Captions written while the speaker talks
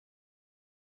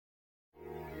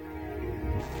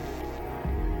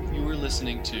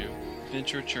listening to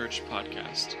Venture Church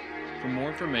Podcast. For more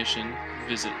information,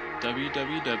 visit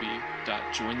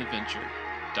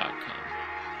www.jointheventure.com.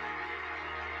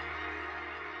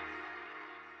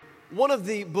 One of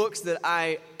the books that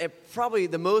I am probably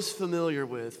the most familiar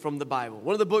with from the Bible,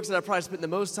 one of the books that I probably spent the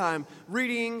most time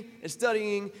reading and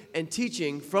studying and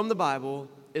teaching from the Bible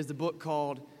is the book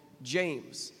called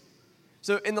James.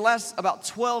 So in the last about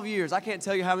 12 years, I can't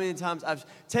tell you how many times I've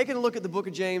taken a look at the book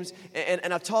of James,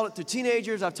 and I've taught it to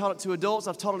teenagers, I've taught it to adults,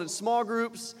 I've taught it in small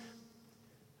groups.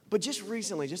 But just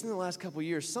recently, just in the last couple of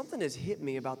years, something has hit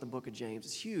me about the book of James.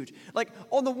 It's huge. Like,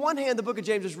 on the one hand, the book of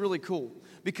James is really cool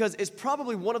because it's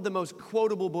probably one of the most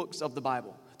quotable books of the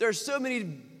Bible. There are so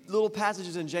many little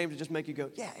passages in James that just make you go,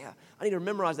 yeah, I need to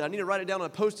memorize that. I need to write it down on a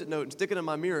Post-it note and stick it in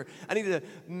my mirror. I need to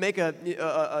make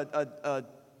a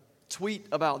tweet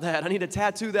about that. I need to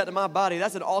tattoo that to my body.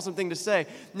 That's an awesome thing to say.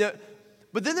 No,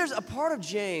 but then there's a part of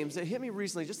James that hit me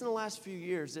recently, just in the last few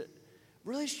years, that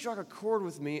really struck a chord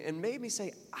with me and made me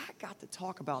say, I got to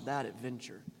talk about that at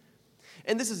Venture.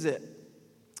 And this is it.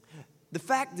 The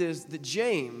fact is that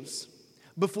James,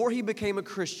 before he became a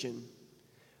Christian,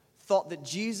 thought that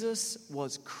Jesus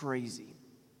was crazy.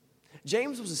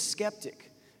 James was a skeptic.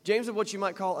 James was what you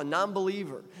might call a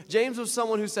non-believer. James was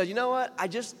someone who said, you know what, I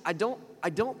don't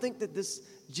think that this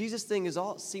Jesus thing is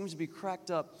all it seems to be cracked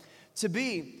up to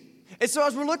be. And so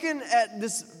as we're looking at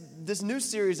this new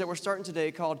series that we're starting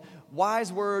today called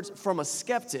Wise Words from a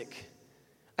Skeptic,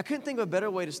 I couldn't think of a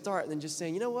better way to start than just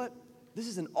saying, you know what, this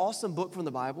is an awesome book from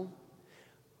the Bible,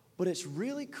 but it's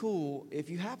really cool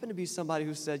if you happen to be somebody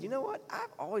who said, you know what,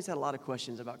 I've always had a lot of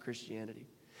questions about Christianity.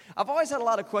 I've always had a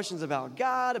lot of questions about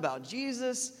God, about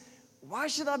Jesus. Why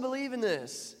should I believe in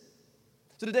this?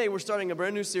 So today we're starting a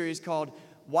brand new series called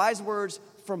Wise Words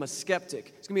from a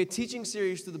Skeptic. It's going to be a teaching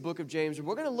series through the book of James. And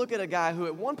we're going to look at a guy who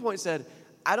at one point said,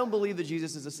 I don't believe that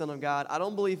Jesus is the Son of God. I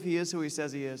don't believe he is who he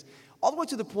says he is. All the way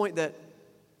to the point that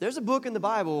there's a book in the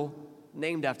Bible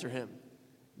named after him.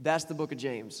 That's the book of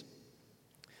James.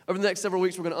 Over the next several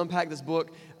weeks, we're going to unpack this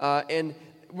book and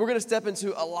we're going to step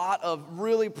into a lot of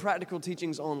really practical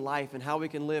teachings on life and how we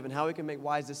can live and how we can make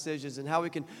wise decisions and how we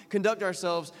can conduct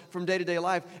ourselves from day-to-day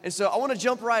life. And so I want to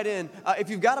jump right in. If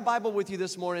you've got a Bible with you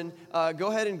this morning,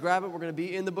 go ahead and grab it. We're going to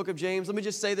be in the book of James. Let me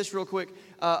just say this real quick.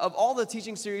 Of all the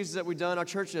teaching series that we've done, our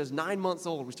church is 9 months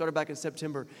old. We started back in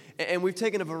September. And we've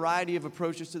taken a variety of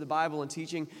approaches to the Bible and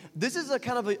teaching. This is a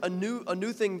kind of a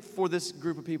new thing for this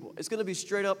group of people. It's going to be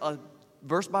straight up a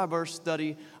verse-by-verse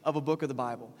study of a book of the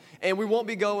Bible. And we won't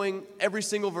be going every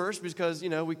single verse because,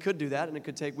 we could do that and it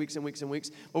could take weeks and weeks and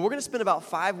weeks. But we're going to spend about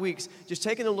 5 weeks just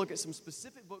taking a look at some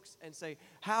specific books and say,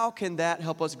 how can that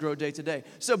help us grow day to day?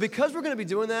 So because we're going to be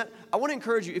doing that, I want to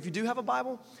encourage you, if you do have a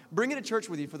Bible, bring it to church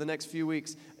with you for the next few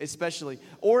weeks especially.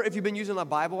 Or if you've been using a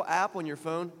Bible app on your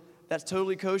phone, that's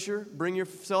totally kosher. Bring your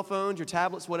cell phones, your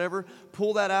tablets, whatever.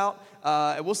 Pull that out.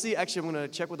 And we'll see. Actually, I'm going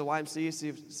to check with the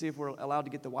YMCA, see if we're allowed to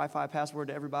get the Wi-Fi password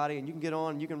to everybody. And you can get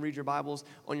on, and you can read your Bibles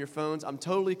on your phones. I'm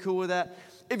totally cool with that.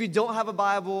 If you don't have a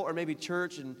Bible, or maybe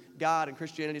church and God and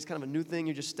Christianity is kind of a new thing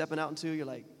you're just stepping out into, you're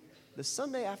like, the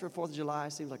Sunday after 4th of July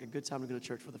seems like a good time to go to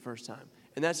church for the first time.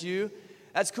 And that's you.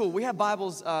 That's cool. We have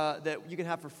Bibles that you can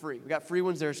have for free. We got free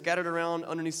ones that are scattered around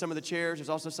underneath some of the chairs. There's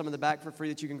also some in the back for free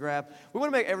that you can grab. We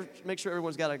want to make sure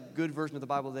everyone's got a good version of the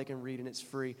Bible they can read, and it's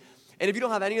free. And if you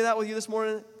don't have any of that with you this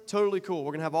morning, totally cool.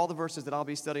 We're going to have all the verses that I'll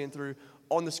be studying through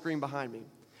on the screen behind me.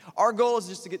 Our goal is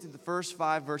just to get to the first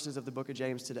 5 verses of the book of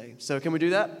James today. So can we do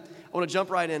that? I want to jump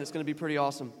right in. It's going to be pretty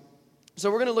awesome. So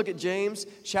we're going to look at James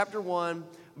chapter 1,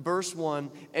 verse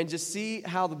 1, and just see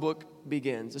how the book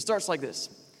begins. It starts like this.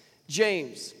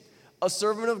 James, a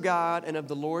servant of God and of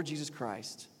the Lord Jesus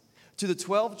Christ, to the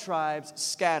 12 tribes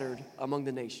scattered among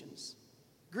the nations.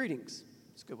 Greetings.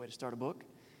 It's a good way to start a book.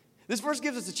 This verse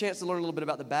gives us a chance to learn a little bit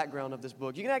about the background of this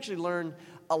book. You can actually learn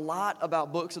a lot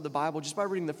about books of the Bible just by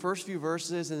reading the first few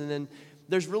verses, and then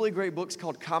there's really great books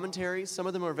called commentaries. Some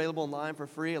of them are available online for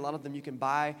free. A lot of them you can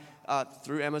buy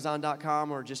through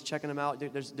Amazon.com or just checking them out.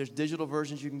 There's digital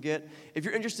versions you can get. If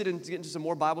you're interested in getting into some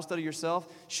more Bible study yourself,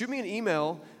 shoot me an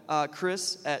email,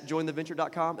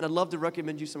 chris@jointheventure.com, and I'd love to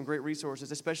recommend you some great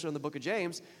resources, especially on the book of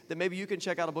James, that maybe you can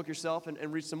check out a book yourself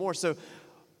and read some more. So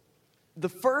the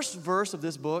first verse of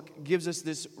this book gives us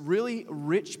this really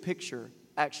rich picture,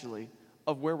 actually,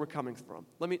 of where we're coming from.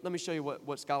 Let me show you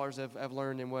what scholars have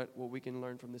learned and what we can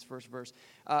learn from this first verse.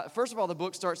 First of all, the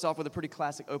book starts off with a pretty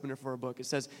classic opener for a book. It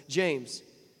says, James,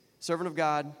 servant of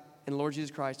God and Lord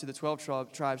Jesus Christ, to the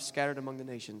 12 tribes scattered among the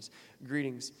nations.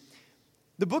 Greetings.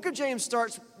 The book of James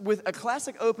starts with a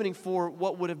classic opening for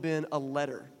what would have been a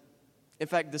letter. In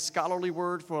fact, the scholarly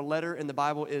word for a letter in the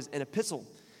Bible is an epistle.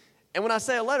 And when I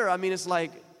say a letter, I mean it's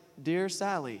like, Dear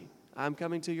Sally, I'm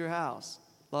coming to your house.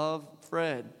 Love,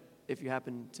 Fred. If you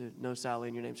happen to know Sally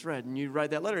and your name's Fred, and you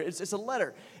write that letter, it's a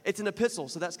letter. It's an epistle,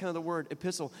 so that's kind of the word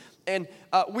epistle. And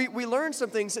we learned some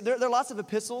things. There are lots of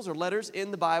epistles or letters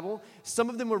in the Bible. Some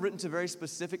of them were written to very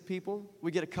specific people.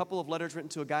 We get a couple of letters written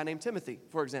to a guy named Timothy,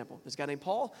 for example. This guy named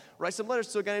Paul writes some letters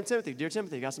to a guy named Timothy. Dear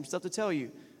Timothy, got some stuff to tell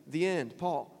you. The end,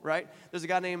 Paul, right? There's a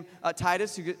guy named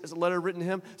Titus who gets a letter written to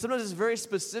him. Sometimes it's very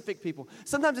specific people.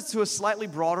 Sometimes it's to a slightly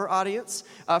broader audience.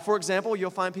 For example,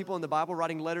 you'll find people in the Bible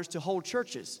writing letters to whole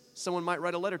churches. Someone might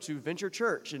write a letter to Venture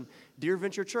Church, and Dear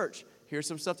Venture Church, here's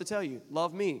some stuff to tell you.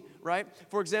 Love me, right?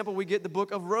 For example, we get the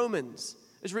book of Romans.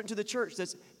 It's written to the church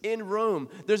that's in Rome.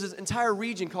 There's this entire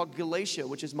region called Galatia,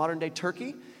 which is modern-day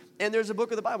Turkey. And there's a book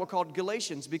of the Bible called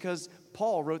Galatians because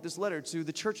Paul wrote this letter to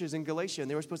the churches in Galatia, and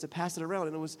they were supposed to pass it around,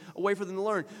 and it was a way for them to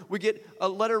learn. We get a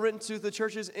letter written to the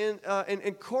churches in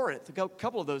Corinth, a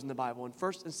couple of those in the Bible, in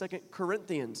 1st and 2nd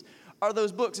Corinthians are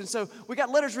those books. And so we got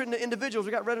letters written to individuals,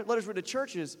 we got letters written to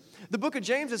churches. The book of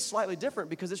James is slightly different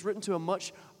because it's written to a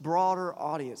much broader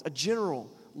audience, a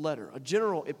general letter, a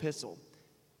general epistle.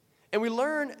 And we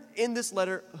learn in this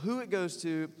letter who it goes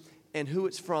to and who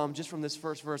it's from, just from this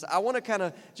first verse. I want to kind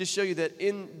of just show you that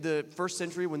in the first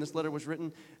century when this letter was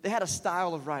written, they had a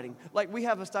style of writing. Like we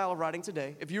have a style of writing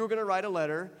today. If you were going to write a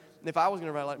letter, and if I was going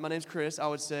to write a letter, my name's Chris, I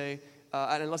would say,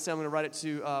 and let's say I'm going to write it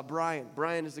to Brian.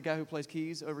 Brian is the guy who plays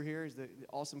keys over here. He's the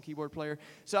awesome keyboard player.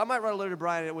 So I might write a letter to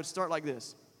Brian, and it would start like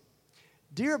this.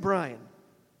 Dear Brian,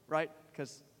 right?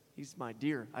 Because he's my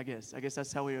dear, I guess. I guess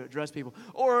that's how we address people.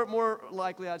 Or more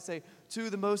likely, I'd say, to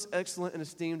the most excellent and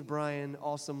esteemed Brian,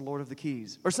 awesome Lord of the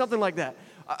Keys. Or something like that.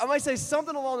 I might say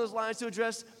something along those lines to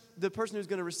address the person who's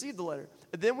going to receive the letter.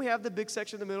 And then we have the big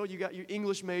section in the middle. You got your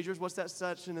English majors. What's that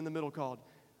section in the middle called?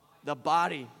 The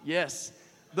body. Yes.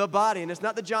 The body. And it's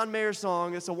not the John Mayer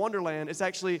song. It's a Wonderland. It's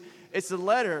the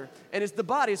letter. And it's the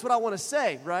body. It's what I want to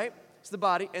say, right? It's the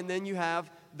body. And then you have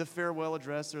the farewell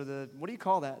address or what do you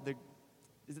call that?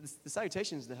 The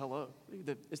salutation is the hello.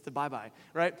 It's the bye-bye,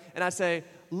 right? And I say,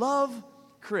 love,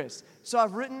 Chris. So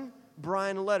I've written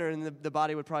Brian a letter, and the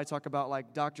body would probably talk about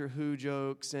like Doctor Who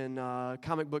jokes and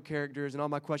comic book characters and all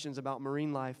my questions about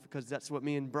marine life because that's what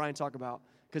me and Brian talk about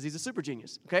because he's a super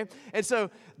genius, okay? And so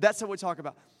that's what we talk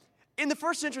about. In the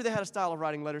first century, they had a style of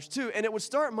writing letters too, and it would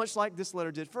start much like this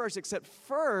letter did first, except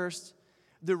first,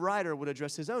 the writer would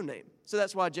address his own name. So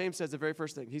that's why James says the very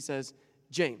first thing. He says,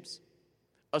 James,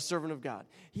 a servant of God.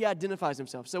 He identifies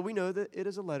himself. So we know that it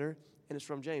is a letter, and it's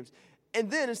from James.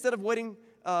 And then instead of waiting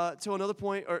till another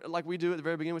point, or like we do at the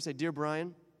very beginning, we say, Dear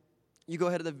Brian, you go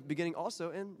ahead at the beginning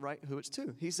also and write who it's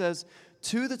to. He says,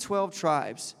 to the 12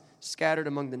 tribes scattered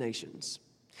among the nations.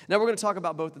 Now we're going to talk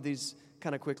about both of these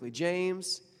kind of quickly.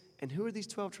 James, and who are these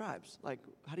 12 tribes? Like,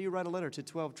 how do you write a letter to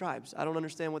 12 tribes? I don't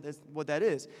understand what that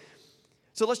is.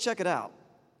 So let's check it out.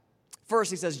 First,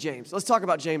 he says James. Let's talk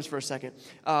about James for a second.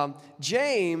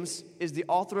 James is the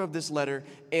author of this letter,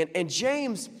 and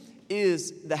James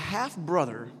is the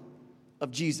half-brother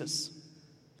of Jesus.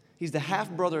 He's the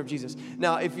half-brother of Jesus.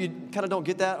 Now, if you kind of don't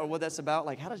get that or what that's about,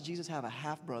 like how does Jesus have a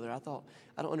half-brother? I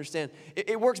don't understand.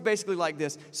 It works basically like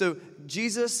this. So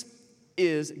Jesus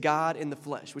is God in the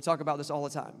flesh. We talk about this all the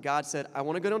time. God said, I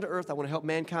want to go down to earth. I want to help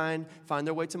mankind find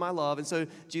their way to my love. And so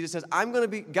Jesus says,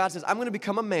 God says, I'm going to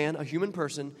become a man, a human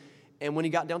person. And when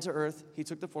he got down to earth, he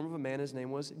took the form of a man. His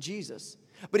name was Jesus.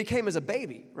 But he came as a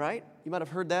baby, right? You might have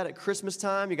heard that at Christmas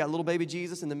time. You got little baby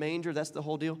Jesus in the manger. That's the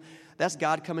whole deal. That's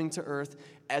God coming to earth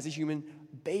as a human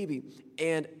baby.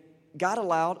 And God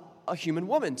allowed a human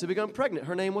woman to become pregnant.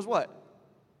 Her name was what?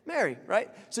 Mary, right?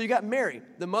 So you got Mary,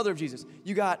 the mother of Jesus.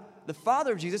 You got the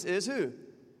father of Jesus is who?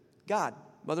 God,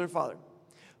 mother and father.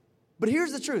 But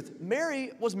here's the truth.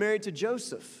 Mary was married to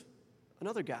Joseph,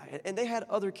 another guy. And they had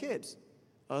other kids.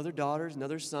 Other daughters and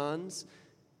other sons.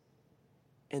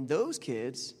 And those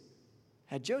kids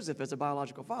had Joseph as a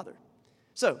biological father.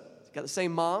 So, got the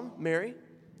same mom, Mary,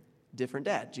 different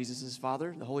dad. Jesus is his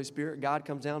father. The Holy Spirit, God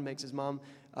comes down, makes his mom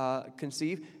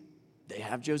conceive. They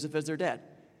have Joseph as their dad.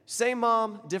 Same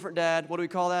mom, different dad. What do we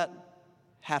call that?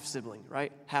 Half-sibling,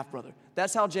 right? Half-brother.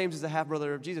 That's how James is the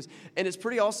half-brother of Jesus. And it's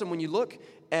pretty awesome when you look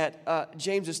at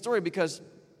James's story because,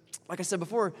 like I said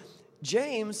before,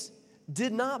 James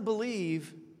did not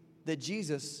believe that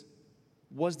Jesus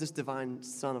was this divine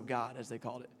Son of God, as they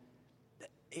called it.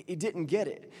 He didn't get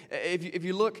it. If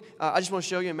you look, I just want to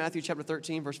show you in Matthew chapter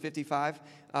 13, verse 55.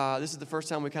 This is the first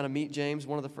time we kind of meet James,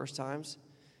 one of the first times.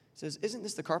 It says, isn't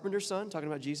this the carpenter's son, talking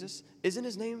about Jesus? Isn't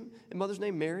his name and mother's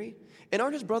name Mary? And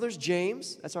aren't his brothers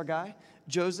James, that's our guy,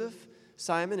 Joseph,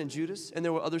 Simon, and Judas? And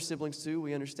there were other siblings too,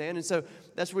 we understand. And so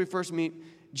that's where we first meet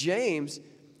James.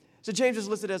 So James is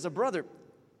listed as a brother.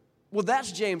 Well,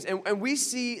 that's James, and we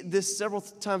see this several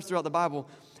times throughout the Bible.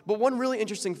 But one really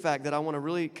interesting fact that I want to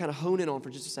really kind of hone in on for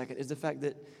just a second is the fact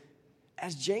that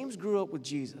as James grew up with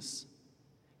Jesus,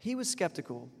 he was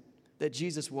skeptical that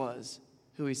Jesus was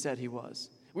who he said he was.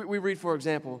 We read, for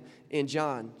example, in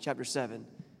John chapter 7,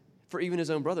 for even his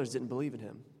own brothers didn't believe in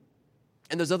him.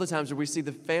 And there's other times where we see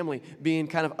the family being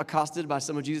kind of accosted by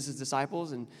some of Jesus'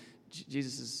 disciples, and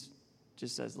Jesus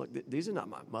just says, look, these are not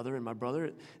my mother and my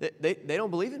brother. They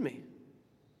don't believe in me.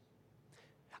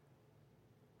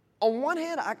 On one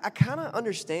hand, I kind of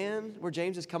understand where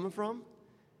James is coming from.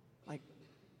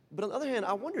 But on the other hand,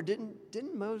 I wonder, didn't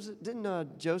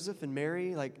Joseph and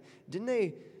Mary, didn't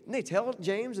they tell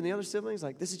James and the other siblings,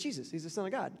 this is Jesus, he's the Son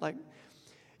of God?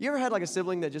 You ever had a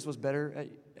sibling that just was better at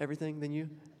everything than you?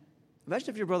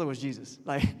 Imagine if your brother was Jesus.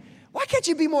 Why can't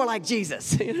you be more like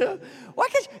Jesus? Why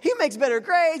can't he makes better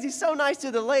grades? He's so nice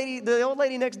to the old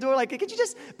lady next door. Could you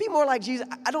just be more like Jesus?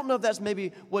 I don't know if that's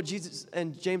maybe what Jesus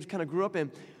and James kind of grew up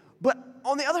in. But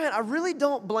on the other hand, I really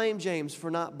don't blame James for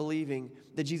not believing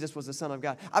that Jesus was the Son of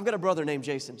God. I've got a brother named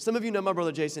Jason. Some of you know my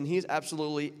brother Jason. He's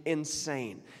absolutely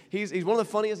insane. He's one of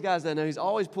the funniest guys that I know. He's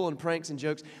always pulling pranks and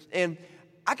jokes. And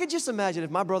I could just imagine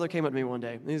if my brother came up to me one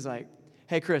day and he's like,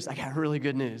 hey, Chris, I got really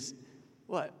good news.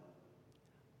 What?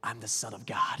 I'm the Son of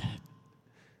God.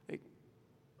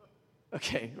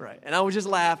 Okay, right. And I would just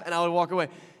laugh and I would walk away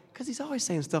because he's always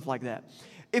saying stuff like that.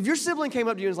 If your sibling came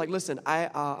up to you and was like, listen,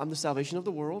 I'm the salvation of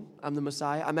the world. I'm the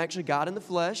Messiah. I'm actually God in the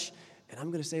flesh, and I'm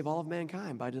going to save all of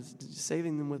mankind by just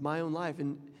saving them with my own life.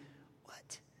 And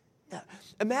what? Yeah.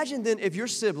 Imagine then if your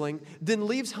sibling then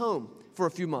leaves home for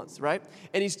a few months, right?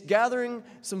 And he's gathering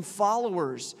some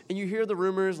followers, and you hear the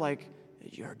rumors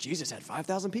Jesus had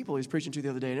 5,000 people he was preaching to the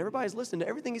other day, and everybody's listening to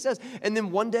everything he says. And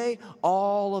then one day,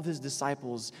 all of his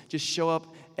disciples just show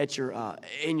up at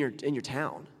in your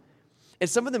town. And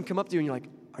some of them come up to you and you're like,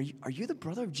 are you the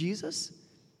brother of Jesus?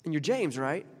 And you're James,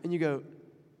 right? And you go,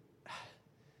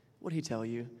 what did he tell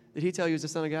you? Did he tell you he's the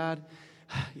Son of God?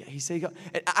 Yeah, he said he got.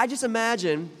 And I just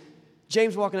imagine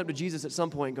James walking up to Jesus at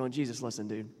some point going, Jesus, listen,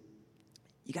 dude,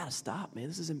 you got to stop, man.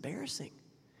 This is embarrassing.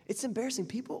 It's embarrassing.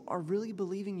 People are really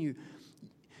believing you.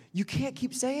 You can't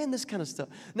keep saying this kind of stuff.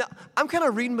 Now, I'm kind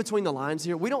of reading between the lines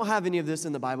here. We don't have any of this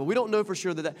in the Bible. We don't know for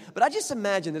sure that. But I just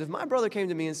imagine that if my brother came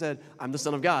to me and said, I'm the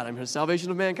Son of God, I'm the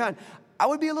salvation of mankind, I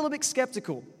would be a little bit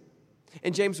skeptical.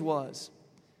 And James was.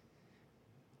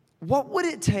 What would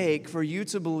it take for you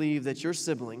to believe that your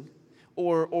sibling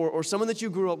or someone that you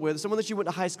grew up with, someone that you went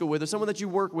to high school with, or someone that you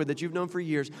work with that you've known for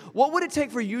years, what would it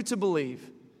take for you to believe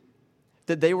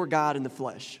that they were God in the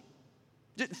flesh?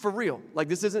 For real.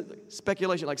 This isn't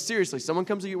speculation. Seriously, someone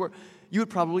comes to you where you would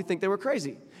probably think they were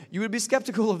crazy. You would be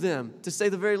skeptical of them, to say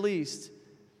the very least.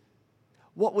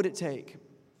 What would it take?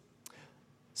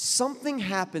 Something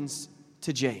happens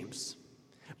to James.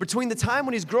 Between the time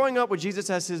when he's growing up with Jesus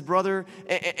as his brother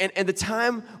and the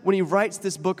time when he writes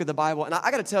this book of the Bible, and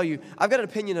I got to tell you, I've got an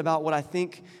opinion about what I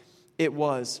think it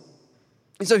was.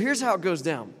 And so here's how it goes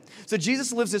down. So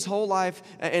Jesus lives his whole life,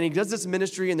 and he does this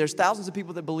ministry, and there's thousands of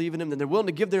people that believe in him, and they're willing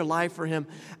to give their life for him.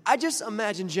 I just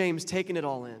imagine James taking it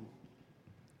all in. And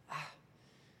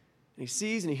he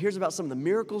sees and he hears about some of the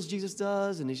miracles Jesus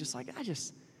does, and he's just like,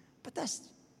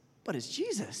 but it's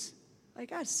Jesus.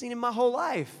 I've seen him my whole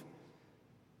life.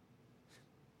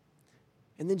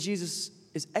 And then Jesus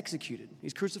is executed.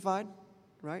 He's crucified,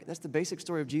 right? That's the basic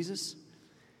story of Jesus.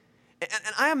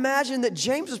 And I imagine that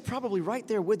James is probably right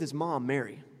there with his mom,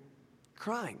 Mary,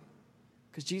 crying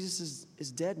because Jesus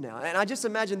is dead now. And I just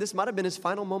imagine this might have been his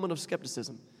final moment of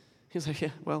skepticism. He's like, yeah,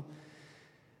 well,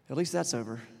 at least that's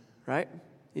over, right?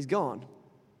 He's gone.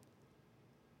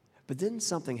 But then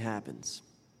something happens.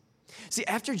 See,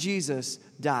 after Jesus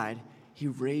died, he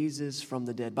raises from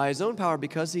the dead. By his own power,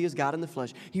 because he is God in the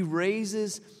flesh, he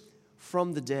raises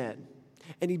from the dead.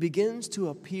 And he begins to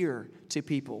appear to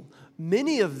people,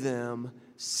 many of them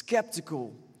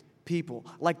skeptical people,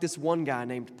 like this one guy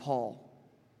named Paul.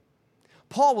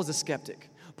 Paul was a skeptic.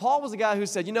 Paul was a guy who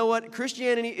said, you know what?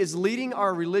 Christianity is leading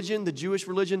our religion, the Jewish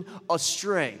religion,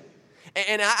 astray.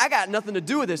 And I got nothing to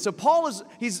do with this. So Paul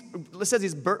he's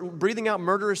breathing out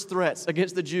murderous threats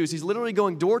against the Jews. He's literally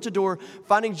going door to door,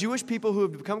 finding Jewish people who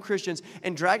have become Christians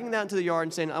and dragging them into the yard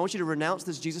and saying, I want you to renounce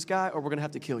this Jesus guy or we're going to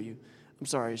have to kill you. I'm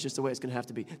sorry, it's just the way it's going to have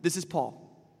to be. This is Paul.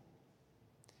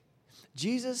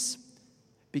 Jesus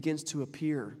begins to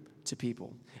appear to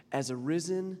people as a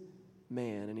risen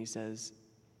man, and he says,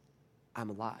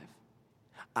 I'm alive.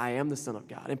 I am the Son of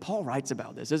God. And Paul writes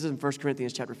about this. This is in 1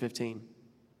 Corinthians chapter 15.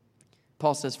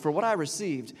 Paul says, for what I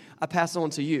received, I pass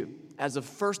on to you. as of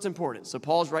first importance. So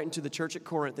Paul's writing to the church at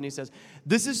Corinth, and he says,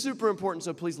 this is super important,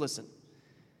 so please listen.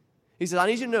 He said, I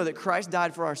need you to know that Christ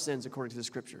died for our sins according to the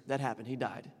Scripture. That happened. He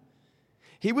died.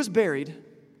 He was buried,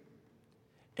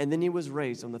 and then he was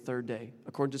raised on the third day,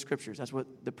 according to Scriptures. That's what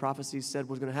the prophecies said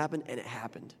was going to happen, and it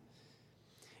happened.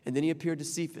 And then he appeared to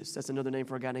Cephas. That's another name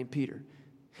for a guy named Peter.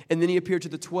 And then he appeared to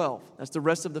the 12. That's the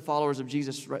rest of the followers of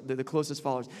Jesus, right? The closest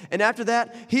followers. And after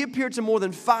that, he appeared to more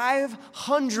than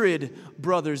 500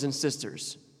 brothers and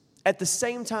sisters at the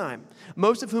same time,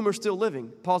 most of whom are still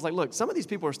living. Paul's like, look, some of these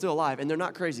people are still alive, and they're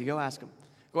not crazy. Go ask them.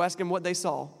 Go ask them what they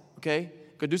saw, okay?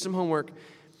 Go do some homework.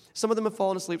 Some of them have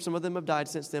fallen asleep. Some of them have died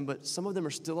since then, but some of them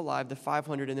are still alive, the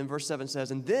 500. And then verse 7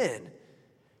 says, and then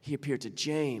he appeared to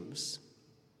James.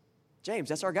 James,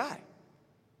 that's our guy.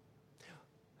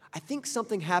 I think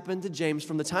something happened to James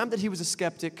from the time that he was a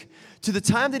skeptic to the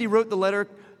time that he wrote the letter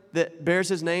that bears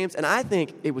his names, and I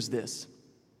think it was this.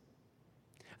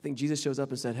 I think Jesus shows up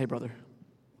and said, hey, brother,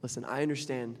 listen, I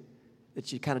understand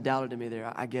that you kind of doubted me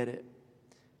there. I get it.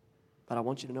 But I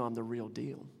want you to know I'm the real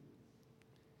deal.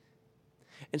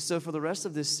 And so for the rest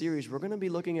of this series, we're going to be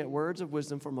looking at words of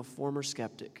wisdom from a former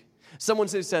skeptic. Someone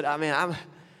who said, I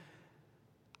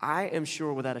am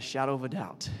sure without a shadow of a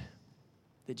doubt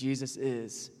that Jesus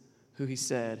is who he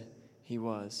said he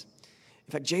was.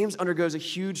 In fact, James undergoes a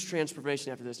huge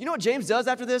transformation after this. You know what James does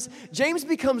after this? James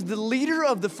becomes the leader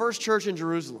of the first church in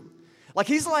Jerusalem.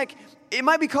 It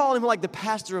might be calling him like the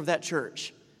pastor of that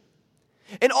church.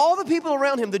 And all the people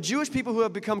around him, the Jewish people who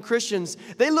have become Christians,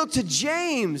 they look to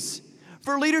James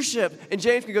for leadership. And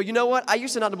James can go, you know what? I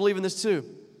used to not believe in this too,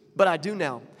 but I do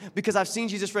now because I've seen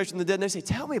Jesus raised from the dead. And they say,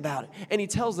 tell me about it. And he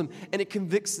tells them, and it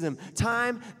convicts them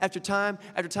time after time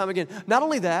after time again. Not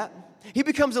only that, he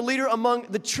becomes a leader among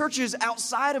the churches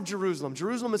outside of Jerusalem.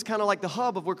 Jerusalem is kind of like the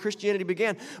hub of where Christianity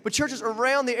began. But churches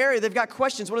around the area, they've got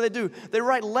questions. What do? They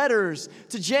write letters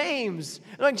to James.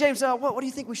 And like, James, what do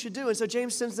you think we should do? And so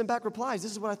James sends them back replies.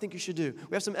 This is what I think you should do.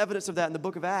 We have some evidence of that in the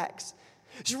book of Acts.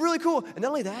 It's really cool. And not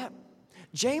only that,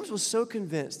 James was so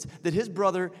convinced that his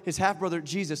brother, his half-brother,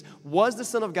 Jesus, was the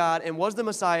Son of God and was the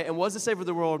Messiah and was the Savior of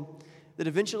the world that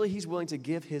eventually he's willing to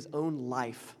give his own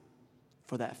life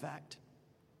for that fact.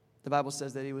 The Bible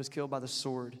says that he was killed by the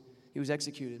sword. He was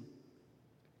executed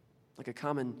like a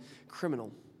common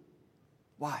criminal.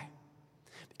 Why?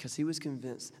 Because he was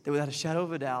convinced that without a shadow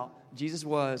of a doubt, Jesus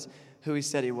was who he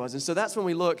said he was. And so that's when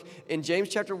we look in James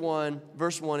chapter 1,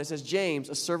 verse 1. It says, James,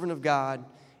 a servant of God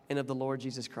and of the Lord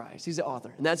Jesus Christ. He's the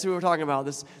author. And that's who we're talking about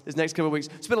this next couple of weeks.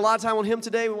 Spend a lot of time on him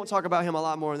today. We won't talk about him a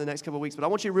lot more in the next couple of weeks. But I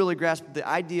want you to really grasp the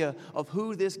idea of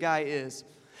who this guy is.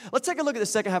 Let's take a look at the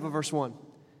second half of verse 1.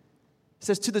 It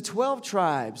says, to the 12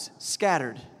 tribes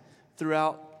scattered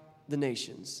throughout the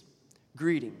nations,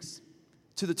 greetings.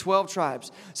 To the 12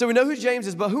 tribes. So we know who James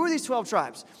is, but who are these 12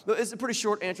 tribes? It's a pretty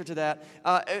short answer to that.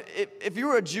 If you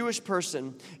were a Jewish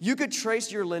person, you could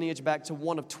trace your lineage back to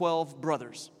one of 12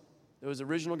 brothers. There was an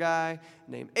original guy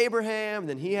named Abraham, and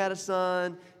then he had a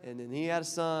son, and then he had a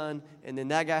son, and then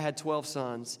that guy had 12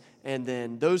 sons, and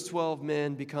then those 12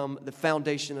 men become the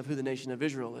foundation of who the nation of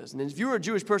Israel is. And if you were a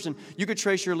Jewish person, you could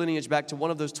trace your lineage back to one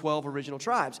of those 12 original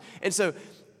tribes. And so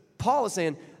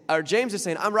James is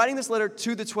saying, I'm writing this letter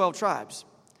to the 12 tribes,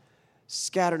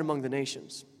 scattered among the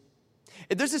nations.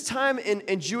 And there's this time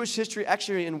in Jewish history,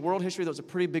 actually in world history, that was a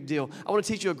pretty big deal. I want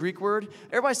to teach you a Greek word.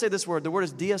 Everybody say this word. The word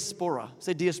is diaspora.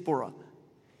 Say diaspora.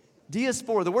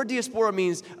 Diaspora. The word diaspora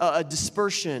means a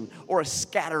dispersion or a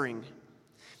scattering.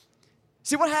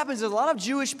 See, what happens is a lot of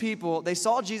Jewish people, they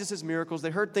saw Jesus' miracles.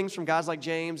 They heard things from guys like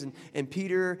James and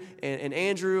Peter and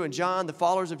Andrew and John, the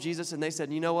followers of Jesus, and they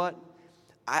said, you know what?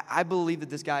 I believe that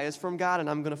this guy is from God, and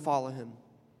I'm going to follow him.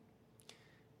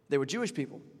 They were Jewish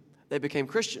people. They became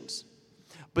Christians.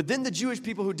 But then the Jewish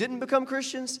people who didn't become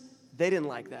Christians, they didn't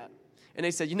like that. And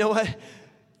they said, you know what?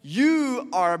 You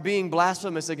are being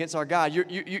blasphemous against our God.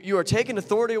 You are taking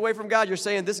authority away from God. You're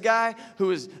saying this guy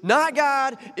who is not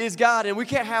God is God, and we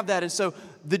can't have that. And so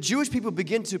the Jewish people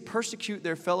begin to persecute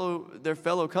their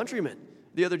fellow countrymen,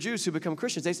 the other Jews who become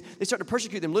Christians. They start to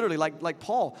persecute them literally, like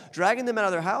Paul, dragging them out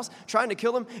of their house, trying to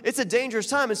kill them. It's a dangerous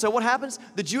time. And so what happens?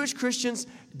 The Jewish Christians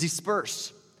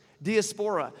disperse.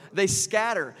 Diaspora. They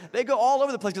scatter. They go all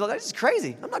over the place. This is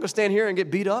crazy. I'm not going to stand here and get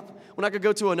beat up. When I could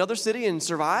go to another city and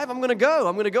survive, I'm going to go, and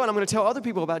I'm going to tell other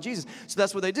people about Jesus. So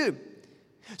that's what they do.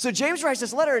 So James writes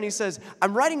this letter, and he says,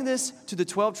 I'm writing this to the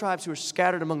 12 tribes who are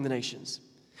scattered among the nations.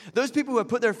 Those people who have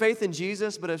put their faith in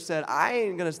Jesus but have said, I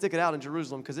ain't going to stick it out in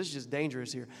Jerusalem because it's just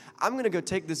dangerous here. I'm going to go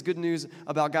take this good news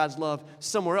about God's love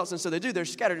somewhere else. And so they do. They're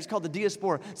scattered. It's called the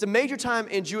diaspora. It's a major time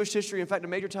in Jewish history. In fact, a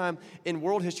major time in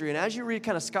world history. And as you read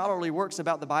kind of scholarly works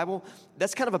about the Bible,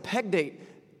 that's kind of a peg date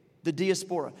the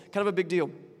diaspora, kind of a big deal.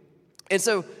 And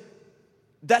so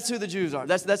that's who the Jews are.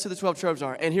 That's who the 12 tribes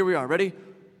are. And here we are. Ready?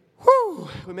 Whoo!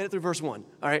 We made it through verse 1.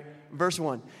 All right, verse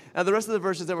 1. Now, the rest of the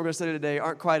verses that we're going to study today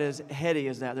aren't quite as heady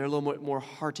as that. They're a little more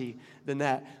hearty than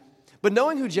that. But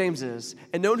knowing who James is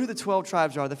and knowing who the 12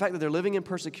 tribes are, the fact that they're living in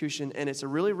persecution and it's a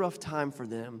really rough time for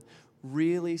them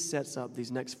really sets up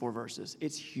these next 4 verses.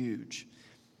 It's huge.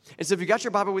 And so if you got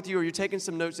your Bible with you or you're taking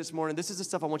some notes this morning, this is the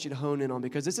stuff I want you to hone in on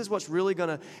because this is what's really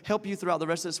going to help you throughout the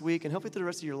rest of this week and help you through the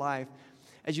rest of your life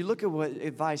as you look at what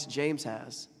advice James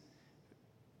has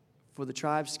for the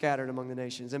tribes scattered among the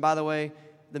nations. And by the way,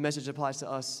 the message applies to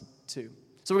us too.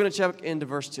 So we're going to check into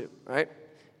verse 2, all right?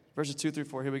 Verses 2 through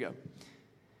 4, here we go.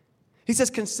 He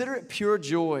says, "Consider it pure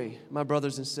joy, my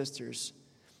brothers and sisters,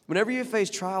 whenever you face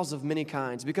trials of many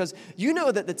kinds, because you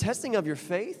know that the testing of your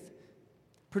faith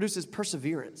produces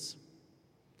perseverance.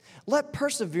 Let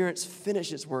perseverance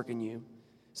finish its work in you,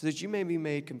 so that you may be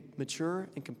made mature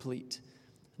and complete,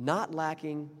 not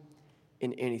lacking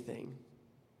in anything."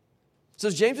 So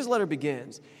as James's letter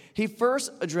begins, he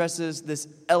first addresses this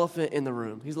elephant in the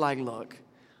room. He's like, look,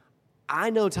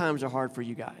 I know times are hard for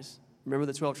you guys. Remember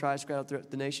the 12 tribes scattered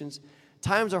throughout the nations?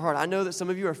 Times are hard. I know that some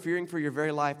of you are fearing for your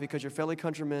very life because your fellow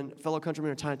countrymen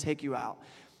are trying to take you out.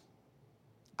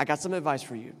 I got some advice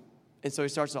for you. And so he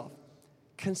starts off,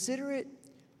 consider it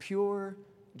pure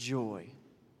joy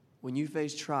when you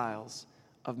face trials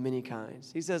of many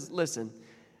kinds. He says, listen,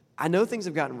 I know things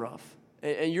have gotten rough,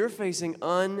 and you're facing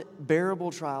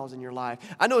unbearable trials in your life.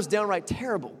 I know it's downright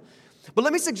terrible, but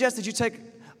let me suggest that you take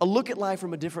a look at life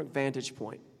from a different vantage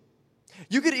point.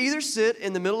 You could either sit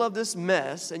in the middle of this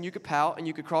mess, and you could pout, and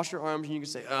you could cross your arms, and you could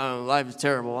say, oh, life is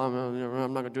terrible,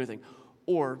 I'm not going to do anything.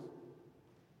 Or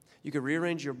you could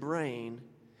rearrange your brain,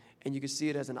 and you could see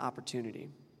it as an opportunity.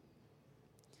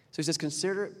 So he says,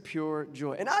 consider it pure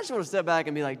joy. And I just want to step back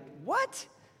and be like, what?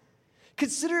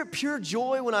 Consider it pure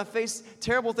joy when I face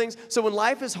terrible things. So when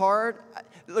life is hard,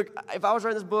 look, if I was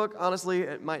writing this book, honestly,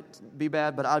 it might be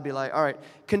bad, but I'd be like, all right,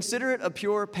 consider it a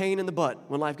pure pain in the butt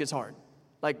when life gets hard.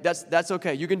 Like, that's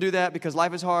okay. You can do that because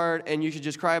life is hard, and you should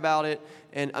just cry about it.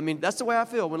 And, I mean, that's the way I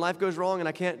feel when life goes wrong and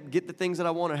I can't get the things that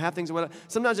I want or have things that I want.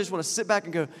 Sometimes I just want to sit back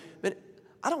and go, man,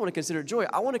 I don't want to consider it joy.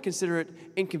 I want to consider it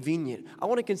inconvenient. I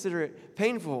want to consider it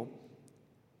painful.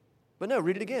 But no,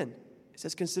 read it again. It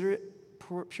says, consider it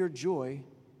pure joy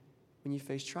when you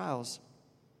face trials.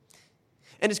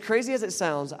 And as crazy as it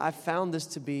sounds, I found this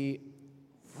to be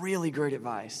really great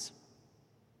advice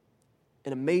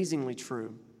and amazingly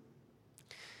true.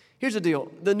 Here's the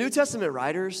deal. The New Testament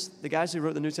writers, the guys who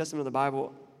wrote the New Testament of the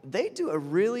Bible, they do a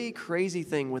really crazy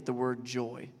thing with the word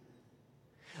joy.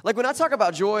 Like when I talk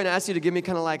about joy and I ask you to give me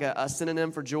kind of like a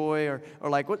synonym for joy or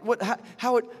like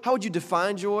how would you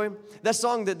define joy? That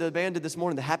song that the band did this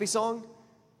morning, the happy song,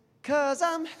 'cause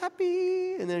I'm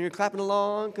happy, and then you're clapping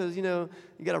along because, you know,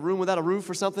 you got a room without a roof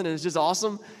or something and it's just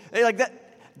awesome. And like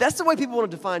that's the way people want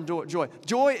to define joy.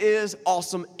 Joy is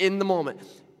awesome in the moment.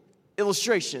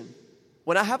 Illustration.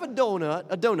 When I have a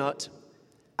donut,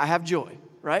 I have joy,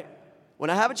 right? When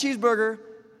I have a cheeseburger,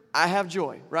 I have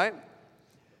joy, right?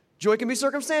 Joy can be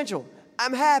circumstantial.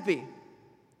 I'm happy.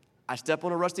 I step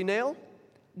on a rusty nail,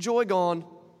 joy gone,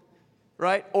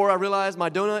 right? Or I realize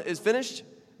my donut is finished,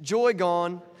 joy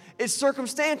gone. It's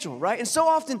circumstantial, right? And so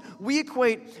often we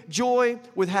equate joy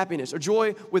with happiness or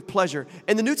joy with pleasure.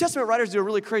 And the New Testament writers do a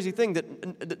really crazy thing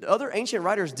that other ancient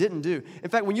writers didn't do.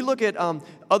 In fact, when you look at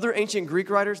other ancient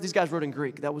Greek writers, these guys wrote in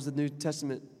Greek. That was the New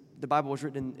Testament. The Bible was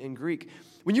written in Greek.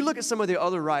 When you look at some of the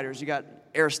other writers, you got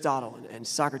Aristotle and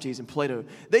Socrates and Plato.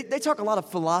 They talk a lot of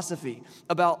philosophy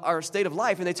about our state of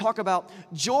life, and they talk about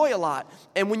joy a lot.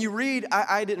 And when you read,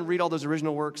 I didn't read all those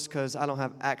original works because I don't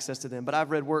have access to them, but I've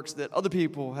read works that other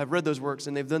people have read those works,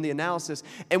 and they've done the analysis.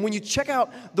 And when you check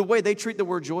out the way they treat the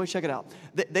word joy, check it out.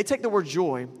 They take the word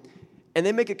joy, and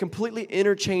they make it completely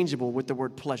interchangeable with the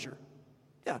word pleasure.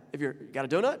 Yeah, if you got a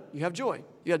donut, you have joy.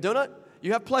 You got a donut,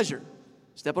 you have pleasure.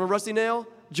 Step on a rusty nail,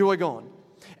 joy gone.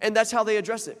 And that's how they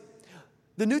address it.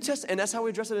 The New Testament, and that's how we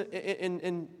address it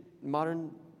in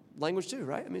modern language too,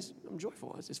 right? I mean, I'm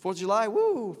joyful. It's 4th of July,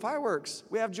 woo, fireworks.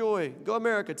 We have joy. Go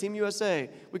America, Team USA.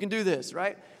 We can do this,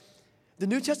 right? The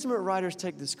New Testament writers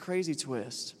take this crazy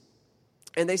twist,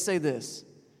 and they say this: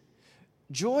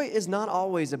 joy is not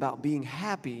always about being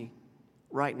happy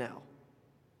right now.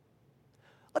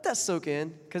 Let that soak in,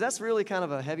 because that's really kind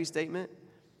of a heavy statement.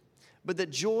 But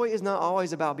that joy is not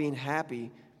always about being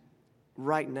happy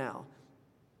right now.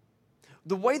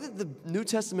 The way that the New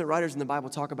Testament writers in the Bible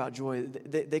talk about joy,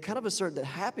 they kind of assert that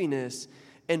happiness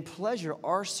and pleasure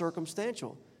are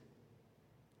circumstantial.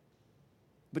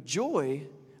 But joy,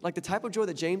 like the type of joy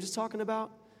that James is talking about,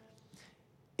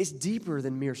 it's deeper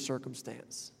than mere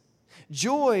circumstance.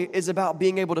 Joy is about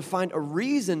being able to find a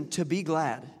reason to be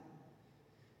glad.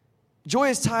 Joy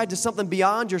is tied to something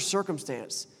beyond your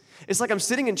circumstance. It's like I'm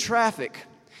sitting in traffic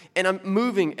and I'm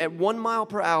moving at 1 mile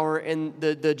per hour, and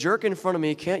the jerk in front of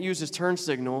me can't use his turn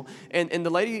signal, and the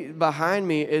lady behind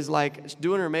me is like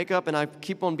doing her makeup, and I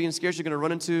keep on being scared she's going to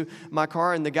run into my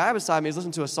car, and the guy beside me is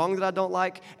listening to a song that I don't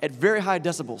like at very high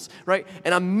decibels, right?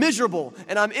 And I'm miserable,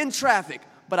 and I'm in traffic,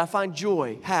 but I find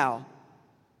joy. How?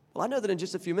 Well, I know that in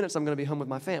just a few minutes I'm going to be home with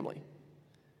my family.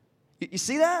 You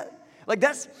see that? Like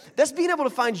that's being able to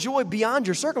find joy beyond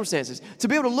your circumstances, to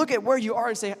be able to look at where you are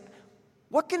and say,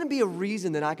 what can be a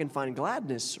reason that I can find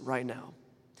gladness right now?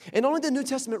 And only the New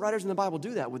Testament writers in the Bible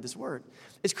do that with this word.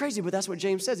 It's crazy, but that's what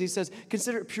James says. He says,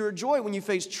 consider it pure joy when you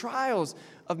face trials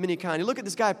of many kinds. You look at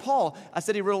this guy, Paul. I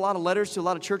said he wrote a lot of letters to a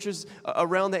lot of churches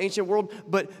around the ancient world.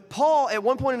 But Paul, at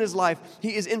one point in his life,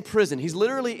 he is in prison. He's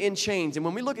literally in chains. And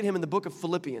when we look at him in the book of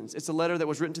Philippians, it's a letter that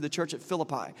was written to the church at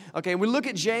Philippi. Okay, and we look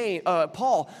at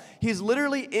Paul. He's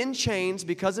literally in chains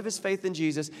because of his faith in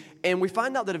Jesus. And we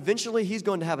find out that eventually he's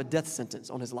going to have a death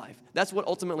sentence on his life. That's what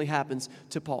ultimately happens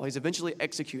to Paul. He's eventually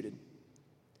executed.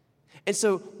 And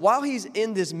so while he's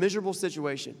in this miserable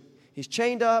situation, he's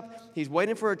chained up, he's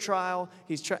waiting for a trial,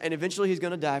 and eventually he's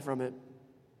going to die from it.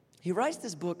 He writes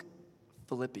this book,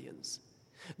 Philippians.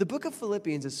 The book of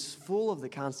Philippians is full of the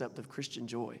concept of Christian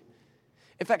joy.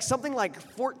 In fact, something like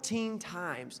 14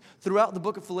 times throughout the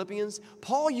book of Philippians,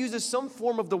 Paul uses some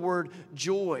form of the word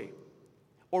joy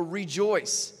or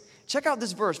rejoice. Check out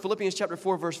this verse, Philippians chapter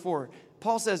 4, verse 4.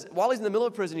 Paul says, while he's in the middle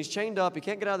of prison, he's chained up, he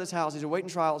can't get out of this house, he's awaiting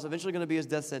trial, it's eventually going to be his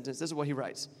death sentence. This is what he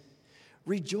writes.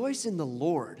 Rejoice in the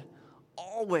Lord,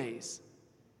 always.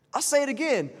 I'll say it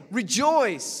again,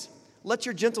 rejoice. Let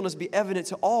your gentleness be evident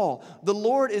to all. The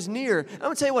Lord is near. I'm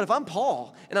going to tell you what, if I'm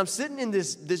Paul, and I'm sitting in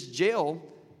this jail,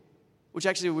 which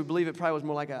actually we believe it probably was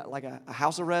more like a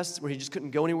house arrest, where he just couldn't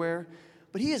go anywhere,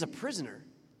 but he is a prisoner.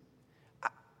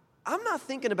 I'm not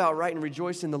thinking about writing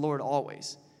rejoice in the Lord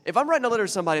always. If I'm writing a letter to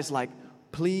somebody, it's like,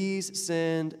 please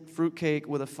send fruitcake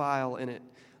with a file in it.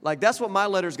 Like, that's what my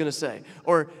letter is going to say.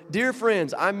 Or, dear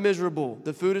friends, I'm miserable.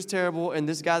 The food is terrible, and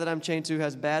this guy that I'm chained to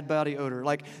has bad body odor.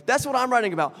 Like, that's what I'm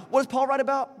writing about. What does Paul write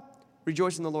about?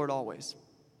 Rejoice in the Lord always.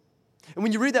 And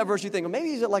when you read that verse, you think, well, maybe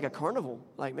he's at like a carnival.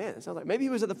 Like, man, it sounds like maybe he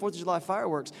was at the 4th of July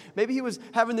fireworks. Maybe he was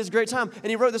having this great time, and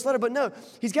he wrote this letter. But no,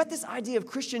 he's got this idea of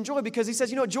Christian joy because he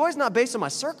says, joy is not based on my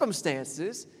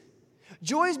circumstances.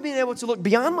 Joy is being able to look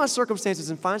beyond my circumstances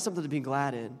and find something to be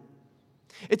glad in.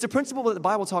 It's a principle that the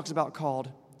Bible talks about called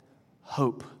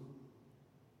hope.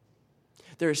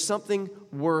 There is something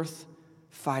worth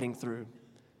fighting through.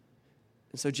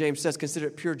 And so James says, consider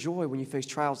it pure joy when you face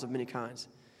trials of many kinds.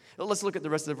 Now, let's look at the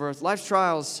rest of the verse. Life's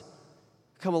trials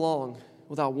come along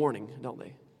without warning, don't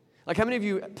they? Like, how many of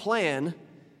you plan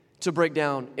to break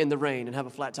down in the rain and have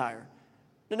a flat tire?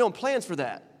 No one plans for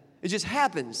that. It just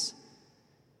happens.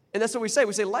 And that's what we say.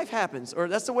 We say life happens, or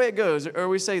that's the way it goes, or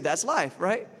we say that's life,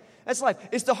 right? That's life.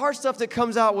 It's the hard stuff that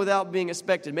comes out without being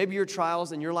expected. Maybe your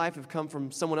trials in your life have come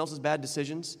from someone else's bad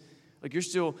decisions. Like you're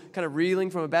still kind of reeling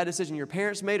from a bad decision your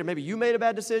parents made, or maybe you made a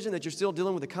bad decision that you're still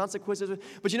dealing with the consequences of.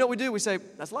 But you know what we do? We say,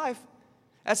 that's life.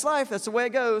 That's life. That's the way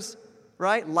it goes,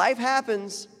 right? Life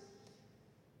happens.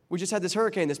 We just had this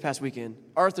hurricane this past weekend.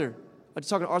 Arthur. I was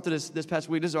talking to Arthur this past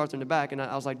week. This is Arthur in the back. And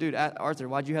I was like, dude, Arthur,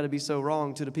 why'd you have to be so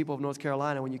wrong to the people of North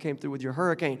Carolina when you came through with your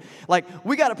hurricane? Like,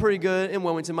 we got it pretty good in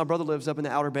Wilmington. My brother lives up in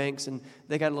the Outer Banks, and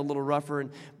they got it a little rougher.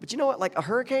 But you know what? Like a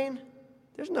hurricane,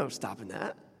 there's no stopping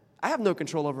that. I have no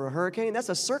control over a hurricane. That's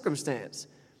a circumstance.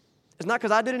 It's not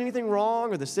because I did anything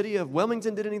wrong or the city of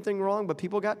Wilmington did anything wrong, but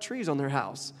people got trees on their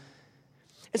house.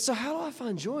 And so how do I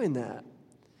find joy in that?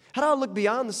 How do I look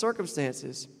beyond the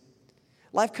circumstances?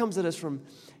 Life comes at us from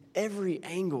every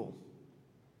angle.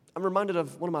 I'm reminded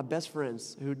of one of my best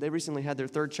friends who they recently had their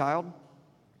third child,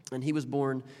 and he was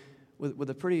born with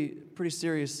a pretty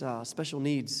serious special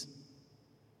needs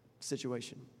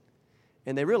situation.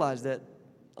 And they realized that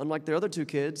unlike their other two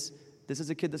kids, this is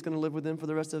a kid that's going to live with them for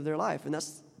the rest of their life, and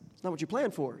that's not what you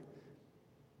plan for.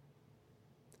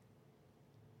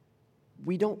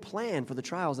 We don't plan for the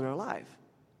trials in our life,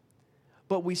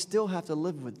 but we still have to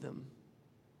live with them.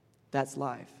 That's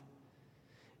life.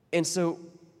 And so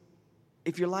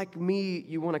if you're like me,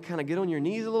 you want to kind of get on your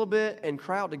knees a little bit and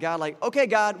cry out to God like, okay,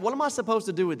 God, what am I supposed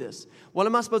to do with this? What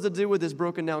am I supposed to do with this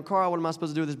broken down car? What am I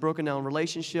supposed to do with this broken down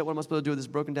relationship? What am I supposed to do with this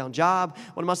broken down job?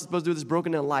 What am I supposed to do with this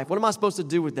broken down life? What am I supposed to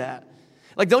do with that?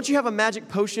 Like, don't you have a magic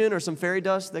potion or some fairy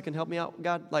dust that can help me out,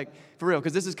 God? Like, for real,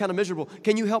 because this is kind of miserable.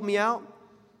 Can you help me out?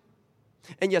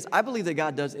 And yes, I believe that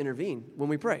God does intervene when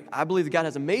we pray. I believe that God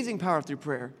has amazing power through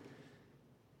prayer.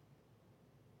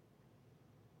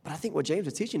 But I think what James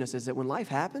is teaching us is that when life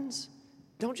happens,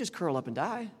 don't just curl up and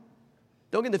die.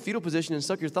 Don't get in the fetal position and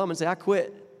suck your thumb and say, I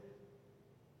quit.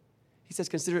 He says,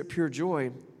 consider it pure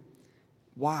joy.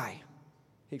 Why?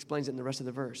 He explains it in the rest of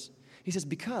the verse. He says,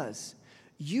 because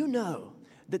you know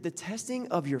that the testing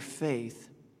of your faith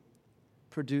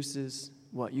produces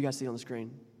what? You guys see on the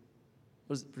screen.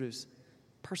 What does it produce?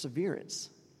 Perseverance.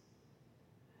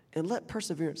 And let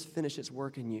perseverance finish its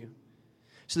work in you,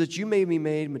 so that you may be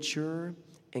made mature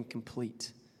and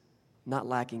complete, not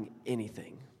lacking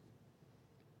anything.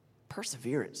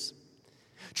 Perseverance.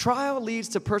 Trial leads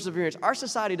to perseverance. Our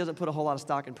society doesn't put a whole lot of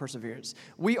stock in perseverance.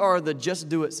 We are the just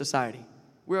do it society.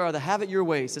 We are the have it your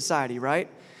way society, right?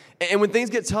 And when things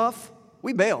get tough,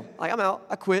 we bail. Like, I'm out.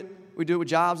 I quit. We do it with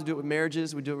jobs. We do it with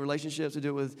marriages. We do it with relationships. We do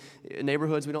it with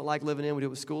neighborhoods we don't like living in. We do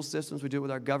it with school systems. We do it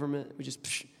with our government.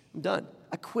 I'm done.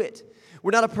 I quit.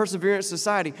 We're not a perseverance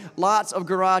society. Lots of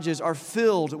garages are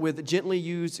filled with gently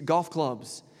used golf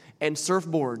clubs and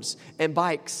surfboards and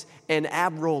bikes and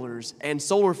ab rollers and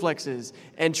solar flexes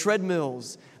and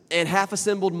treadmills and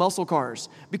half-assembled muscle cars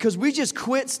because we just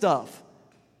quit stuff.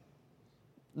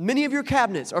 Many of your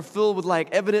cabinets are filled with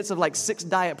evidence of 6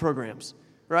 diet programs,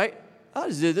 right? Oh,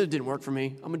 it didn't work for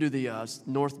me. I'm going to do the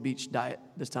North Beach diet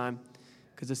this time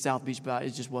because the South Beach diet,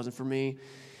 it just wasn't for me.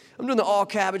 I'm doing the all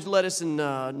cabbage, lettuce, and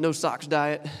no socks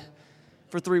diet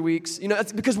for 3 weeks.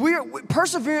 It's because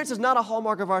perseverance is not a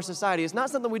hallmark of our society. It's not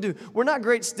something we do. We're not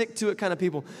great stick-to-it kind of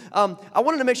people. I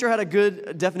wanted to make sure I had a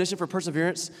good definition for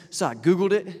perseverance, so I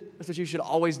Googled it. That's what you should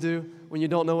always do when you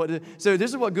don't know what to do. So this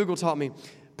is what Google taught me.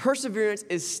 Perseverance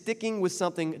is sticking with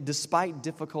something despite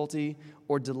difficulty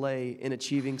or delay in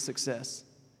achieving success.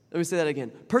 Let me say that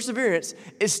again. Perseverance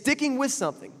is sticking with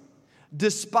something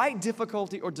despite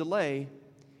difficulty or delay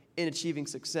in achieving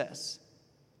success.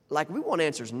 We want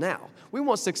answers now. We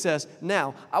want success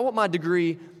now. I want my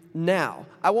degree now.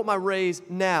 I want my raise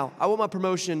now. I want my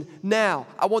promotion now.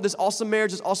 I want this awesome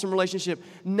marriage, this awesome relationship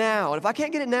now. And if I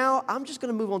can't get it now, I'm just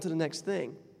going to move on to the next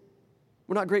thing.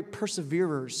 We're not great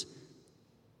perseverers.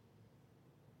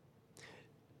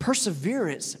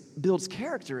 Perseverance builds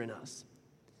character in us.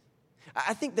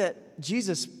 I think that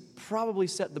Jesus probably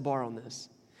set the bar on this.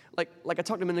 Like I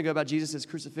talked a minute ago about Jesus'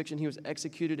 crucifixion, he was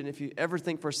executed, and if you ever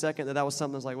think for a second that was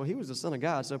something that's well, he was the Son of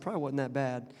God, so it probably wasn't that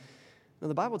bad. Now,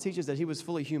 the Bible teaches that he was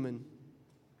fully human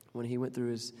when he went through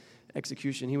his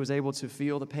execution. He was able to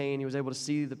feel the pain. He was able to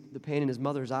see the pain in his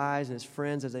mother's eyes and his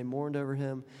friends as they mourned over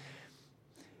him.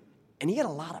 And he had a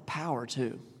lot of power,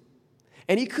 too.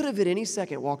 And he could have at any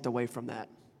second walked away from that.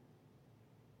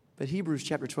 But Hebrews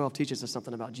chapter 12 teaches us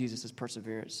something about Jesus'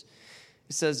 perseverance.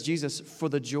 It says, Jesus, for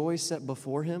the joy set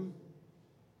before him,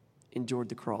 endured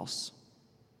the cross.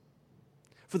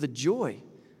 For the joy.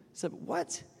 Said,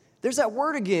 what? There's that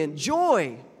word again,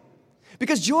 joy.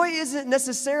 Because joy isn't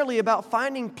necessarily about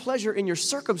finding pleasure in your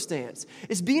circumstance.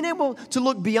 It's being able to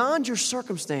look beyond your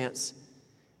circumstance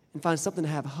and find something to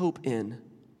have hope in.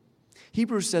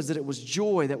 Hebrews says that it was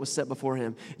joy that was set before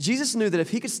him. Jesus knew that if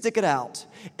he could stick it out,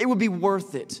 it would be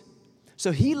worth it.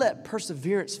 So he let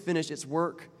perseverance finish its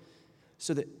work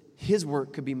so that his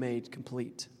work could be made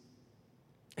complete.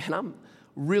 And I'm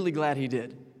really glad he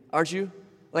did. Aren't you?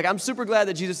 I'm super glad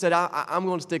that Jesus said, I'm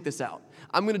going to stick this out.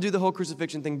 I'm going to do the whole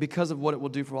crucifixion thing because of what it will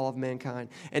do for all of mankind.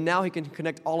 And now he can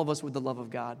connect all of us with the love of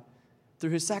God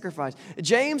through his sacrifice.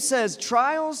 James says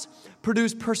trials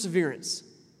produce perseverance.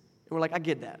 And we're I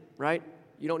get that, right?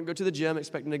 You don't go to the gym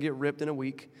expecting to get ripped in a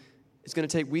week. It's going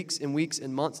to take weeks and weeks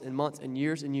and months and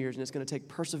years, and it's going to take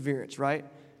perseverance, right?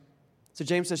 So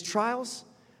James says trials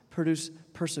produce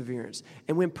perseverance.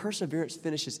 And when perseverance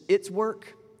finishes its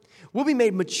work, we'll be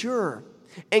made mature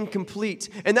and complete.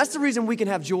 And that's the reason we can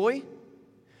have joy.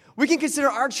 We can consider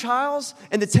our trials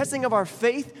and the testing of our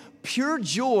faith pure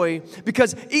joy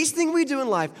because each thing we do in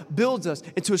life builds us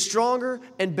into a stronger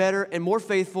and better and more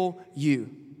faithful you.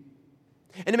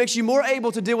 And it makes you more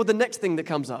able to deal with the next thing that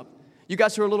comes up. You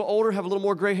guys who are a little older, have a little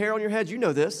more gray hair on your heads, you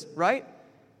know this, right?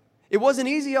 It wasn't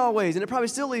easy always, and it probably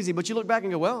still easy, but you look back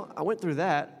and go, well, I went through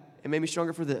that. It made me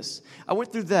stronger for this. I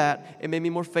went through that. It made me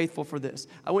more faithful for this.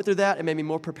 I went through that. It made me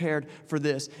more prepared for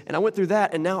this. And I went through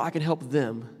that, and now I can help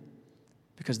them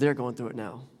because they're going through it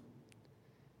now.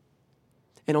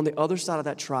 And on the other side of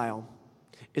that trial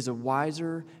is a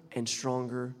wiser and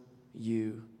stronger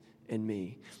you and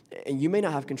me. And you may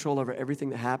not have control over everything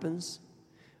that happens,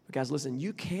 but guys, listen,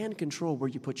 you can control where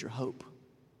you put your hope.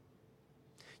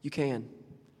 You can.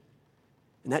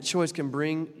 And that choice can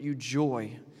bring you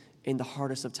joy in the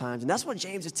hardest of times. And that's what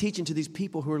James is teaching to these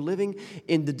people who are living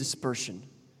in the dispersion.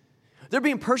 They're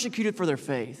being persecuted for their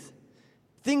faith.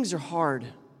 Things are hard.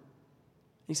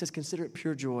 And He says, consider it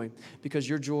pure joy, because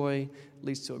your joy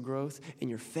leads to a growth in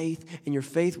your faith, and your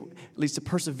faith leads to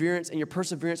perseverance, and your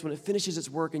perseverance, when it finishes its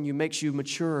work in you, makes you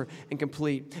mature and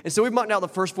complete. And so we've marked out the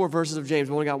first 4 verses of James.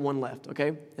 We only got one left,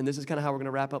 okay? And this is kind of how we're going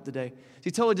to wrap up the day.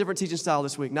 See, totally different teaching style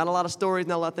this week. Not a lot of stories,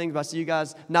 not a lot of things, but I see you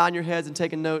guys nodding your heads and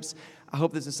taking notes. I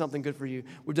hope this is something good for you.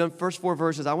 We've done first 4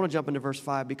 verses. I want to jump into verse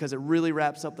 5 because it really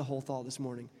wraps up the whole thought this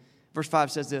morning. Verse 5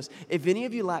 says this, if any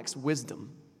of you lacks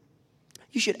wisdom,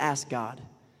 you should ask God,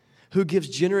 who gives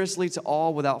generously to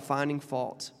all without finding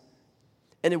fault,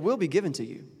 and it will be given to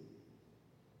you.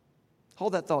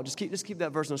 Hold that thought. Just keep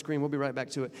that verse on the screen. We'll be right back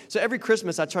to it. So every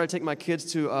Christmas, I try to take my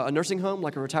kids to a nursing home,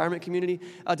 like a retirement community,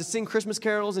 to sing Christmas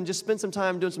carols and just spend some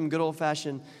time doing some good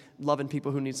old-fashioned loving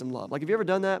people who need some love. Like, have you ever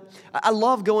done that? I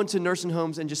love going to nursing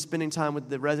homes and just spending time with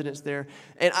the residents there.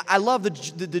 And I love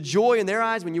the joy in their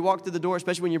eyes when you walk through the door,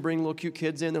 especially when you bring little cute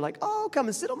kids in. They're like, oh, come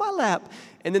and sit on my lap.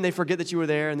 And then they forget that you were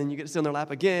there, and then you get to sit on their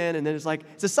lap again. And then it's like,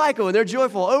 it's a cycle, and they're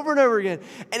joyful over and over again.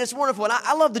 And it's wonderful. And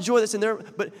I love the joy that's in there.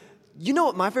 But you know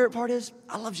what my favorite part is?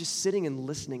 I love just sitting and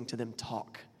listening to them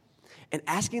talk and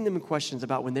asking them questions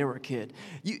about when they were a kid.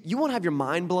 You want to have your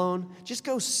mind blown? Just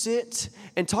go sit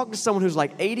and talk to someone who's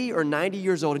like 80 or 90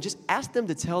 years old and just ask them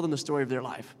to tell them the story of their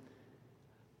life.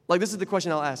 Like, this is the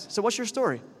question I'll ask. So what's your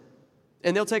story?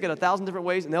 And they'll take it 1,000 different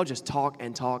ways, and they'll just talk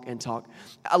and talk and talk.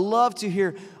 I love to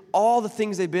hear all the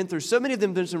things they've been through. So many of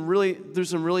them through some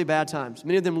really bad times.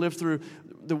 Many of them lived through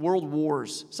the world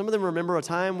wars. Some of them remember a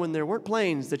time when there weren't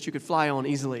planes that you could fly on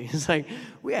easily. It's like,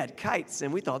 we had kites,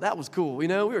 and we thought that was cool. You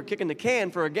know, we were kicking the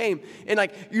can for a game. And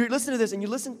like, you listen to this, and you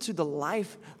listen to the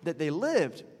life that they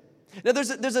lived. Now,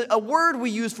 there's a word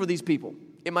we use for these people.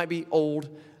 It might be old,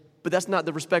 but that's not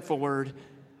the respectful word.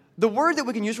 The word that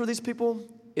we can use for these people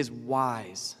is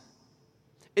wise.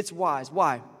 It's wise.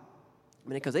 Why? I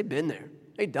mean, because they've been there.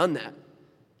 They've done that.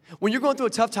 When you're going through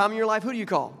a tough time in your life, who do you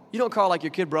call? You don't call like your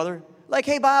kid brother. Like,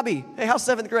 hey, Bobby. Hey, how's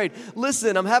 7th grade?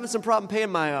 Listen, I'm having some problem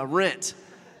paying my rent.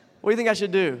 What do you think I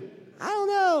should do? I don't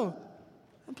know.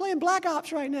 I'm playing Black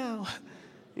Ops right now.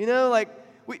 You know, like,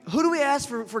 who do we ask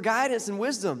for guidance and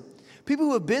wisdom? People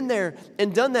who have been there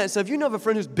and done that. So if you know of a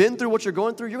friend who's been through what you're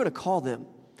going through, you're going to call them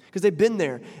because they've been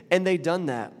there and they've done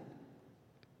that.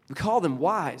 We call them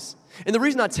wise. And the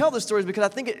reason I tell this story is because I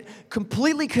think it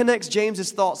completely connects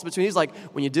James's thoughts between, he's like,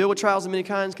 when you deal with trials of many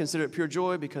kinds, consider it pure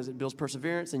joy because it builds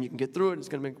perseverance and you can get through it. It's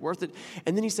going to make it worth it.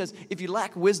 And then he says, if you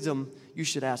lack wisdom, you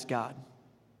should ask God.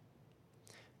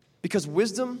 Because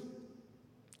wisdom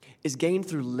is gained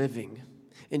through living.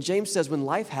 And James says, when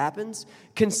life happens,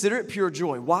 consider it pure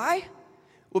joy. Why?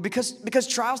 Well, because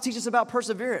trials teach us about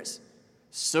perseverance.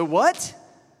 So what?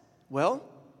 Well,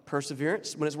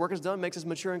 perseverance, when its work is done, makes us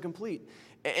mature and complete.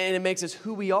 And it makes us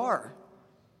who we are.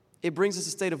 It brings us a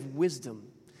state of wisdom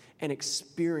and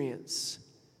experience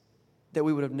that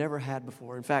we would have never had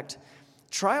before. In fact,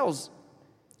 trials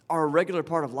are a regular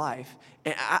part of life.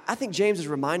 And I think James is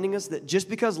reminding us that just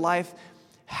because life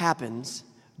happens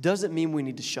doesn't mean we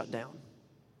need to shut down.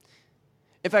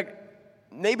 In fact,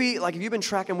 maybe like if you've been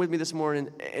tracking with me this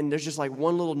morning and there's just like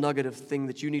one little nugget of thing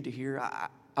that you need to hear,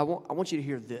 I want you to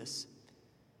hear this.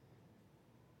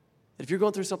 If you're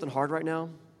going through something hard right now,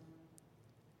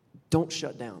 don't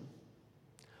shut down.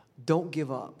 Don't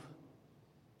give up.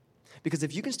 Because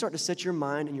if you can start to set your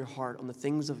mind and your heart on the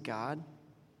things of God,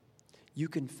 you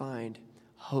can find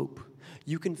hope.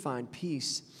 You can find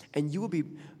peace. And you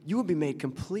will be made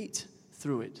complete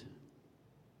through it.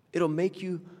 It'll make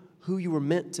you who you were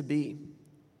meant to be.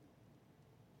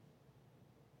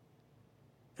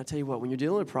 I'll tell you what, when you're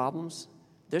dealing with problems,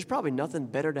 there's probably nothing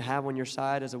better to have on your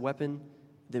side as a weapon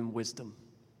than wisdom.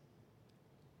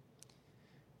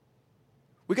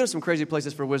 We go to some crazy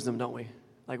places for wisdom, don't we?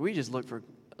 Like, we just look for,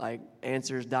 like,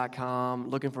 answers.com,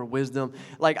 looking for wisdom.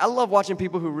 Like, I love watching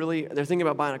people who they're thinking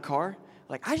about buying a car.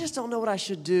 Like, I just don't know what I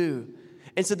should do.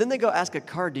 And so then they go ask a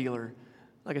car dealer,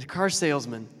 like a car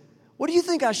salesman, what do you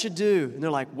think I should do? And they're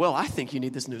like, well, I think you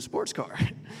need this new sports car.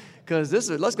 Because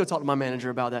let's go talk to my manager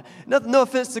about that. No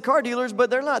offense to car dealers, but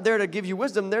they're not there to give you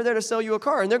wisdom. They're there to sell you a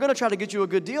car, and they're going to try to get you a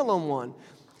good deal on one.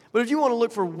 But if you want to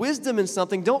look for wisdom in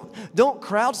something, don't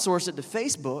crowdsource it to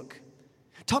Facebook.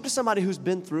 Talk to somebody who's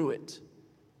been through it.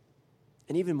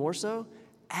 And even more so,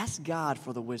 ask God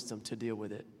for the wisdom to deal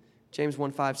with it. James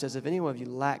 1:5 says, if any one of you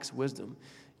lacks wisdom,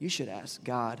 you should ask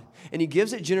God. And he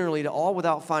gives it generally to all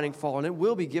without finding fault, and it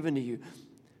will be given to you.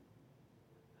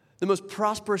 The most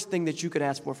prosperous thing that you could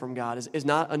ask for from God is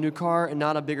not a new car and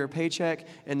not a bigger paycheck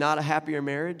and not a happier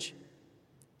marriage,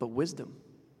 but wisdom.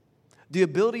 The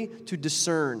ability to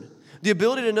discern. The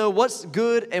ability to know what's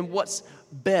good and what's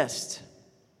best.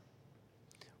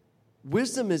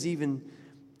 Wisdom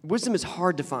is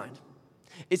hard to find.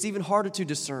 It's even harder to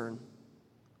discern,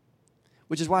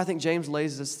 which is why I think James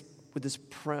lays us with this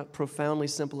profoundly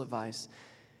simple advice.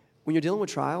 When you're dealing with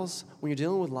trials, when you're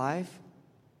dealing with life,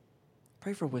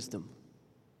 pray for wisdom.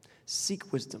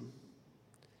 Seek wisdom.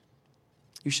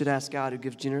 You should ask God, who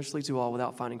gives generously to all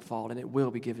without finding fault, and it will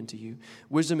be given to you.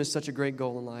 Wisdom is such a great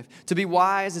goal in life. To be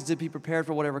wise is to be prepared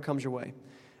for whatever comes your way.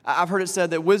 I've heard it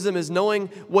said that wisdom is knowing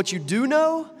what you do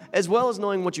know as well as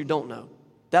knowing what you don't know.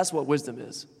 That's what wisdom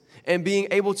is. And being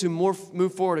able to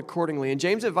move forward accordingly. And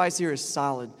James' advice here is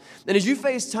solid. And as you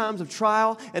face times of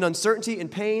trial and uncertainty and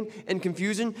pain and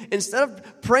confusion, instead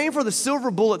of praying for the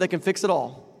silver bullet that can fix it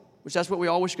all, which that's what we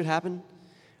all wish could happen,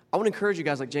 I want to encourage you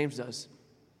guys like James does.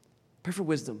 Pray for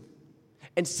wisdom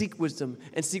and seek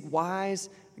wise,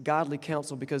 godly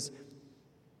counsel, because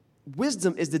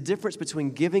wisdom is the difference between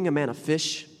giving a man a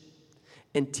fish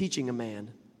and teaching a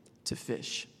man to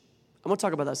fish. I'm going to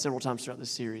talk about that several times throughout this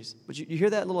series. But you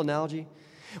hear that little analogy?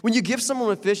 When you give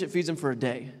someone a fish, it feeds them for a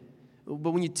day.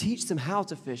 But when you teach them how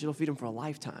to fish, it'll feed them for a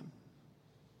lifetime.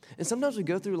 And sometimes we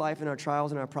go through life in our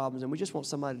trials and our problems, and we just want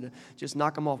somebody to just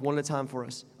knock them off one at a time for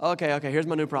us. Okay, here's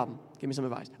my new problem. Give me some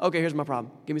advice. Okay, here's my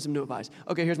problem. Give me some new advice.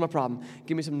 Okay, here's my problem.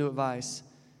 Give me some new advice.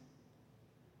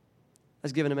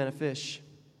 That's giving a man a fish.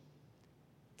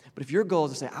 But if your goal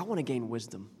is to say, I want to gain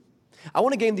wisdom, I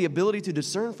want to gain the ability to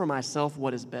discern for myself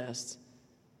what is best,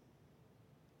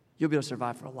 you'll be able to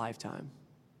survive for a lifetime.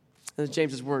 And that's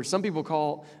James's words. Some people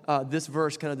call this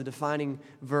verse kind of the defining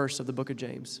verse of the book of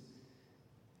James.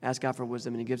 Ask God for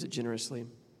wisdom, and he gives it generously.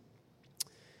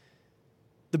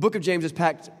 The book of James is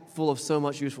packed full of so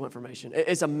much useful information.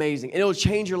 It's amazing, and it'll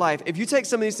change your life. If you take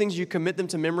some of these things, you commit them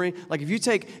to memory. Like if you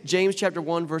take James chapter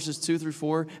 1, verses 2 through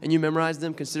 4, and you memorize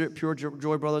them, consider it pure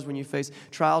joy, brothers, when you face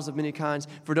trials of many kinds.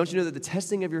 For don't you know that the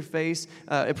testing of your faith,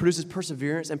 it produces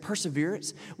perseverance, and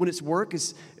perseverance, when its work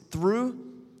is through,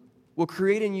 will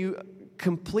create in you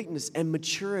completeness and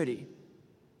maturity.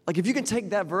 Like if you can take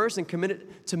that verse and commit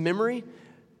it to memory,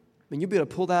 and you'll be able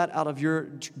to pull that out of your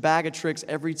bag of tricks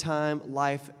every time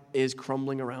life is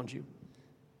crumbling around you.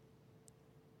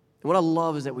 And what I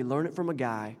love is that we learn it from a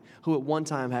guy who at one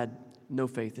time had no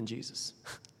faith in Jesus.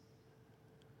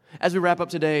 As we wrap up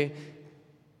today,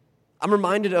 I'm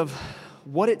reminded of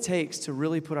what it takes to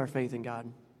really put our faith in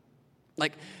God.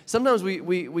 Like, sometimes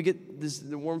we get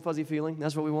the warm, fuzzy feeling.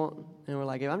 That's what we want. And we're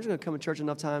like, hey, I'm just going to come to church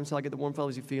enough times until I get the warm,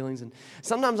 fuzzy feelings. And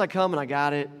sometimes I come and I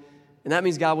got it. And that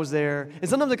means God was there. And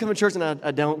sometimes I come to church and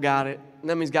I don't got it. And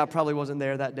that means God probably wasn't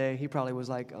there that day. He probably was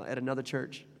like at another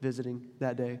church visiting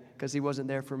that day because he wasn't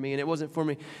there for me and it wasn't for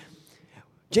me.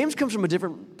 James comes from a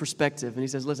different perspective and he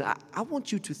says, listen, I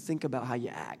want you to think about how you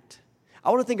act. I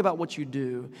want to think about what you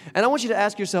do. And I want you to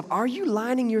ask yourself, are you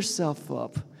lining yourself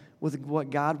up with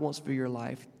what God wants for your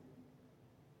life?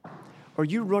 Are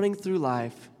you running through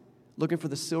life looking for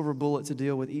the silver bullet to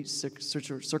deal with each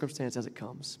circumstance as it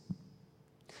comes?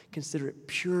 Consider it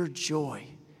pure joy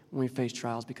when we face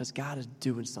trials because God is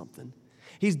doing something.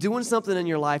 He's doing something in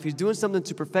your life. He's doing something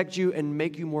to perfect you and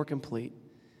make you more complete.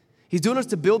 He's doing us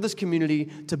to build this community,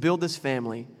 to build this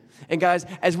family. And guys,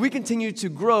 as we continue to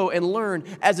grow and learn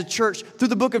as a church through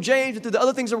the book of James and through the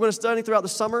other things that we're going to study throughout the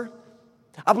summer,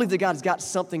 I believe that God has got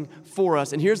something for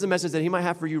us. And here's the message that he might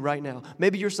have for you right now.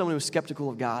 Maybe you're someone who's skeptical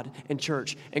of God and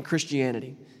church and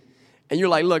Christianity. And you're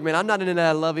like, look, man, I'm not into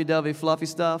that lovey-dovey, fluffy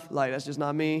stuff. Like, that's just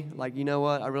not me. Like, you know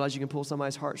what? I realize you can pull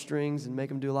somebody's heartstrings and make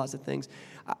them do lots of things.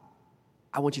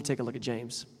 I want you to take a look at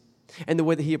James and the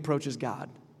way that he approaches God.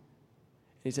 And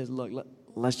he says, look,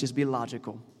 let's just be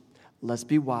logical. Let's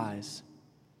be wise.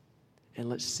 And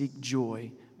let's seek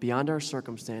joy beyond our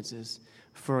circumstances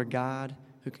for a God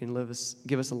who can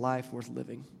give us a life worth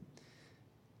living.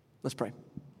 Let's pray.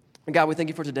 And God, we thank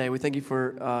you for today. We thank you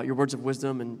for your words of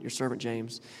wisdom and your servant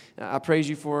James. I praise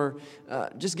you for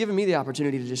just giving me the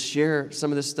opportunity to just share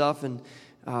some of this stuff. And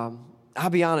I'll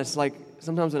be honest, like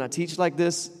sometimes when I teach like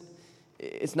this,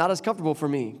 it's not as comfortable for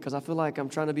me because I feel like I'm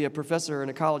trying to be a professor in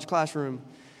a college classroom.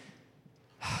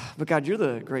 But God, you're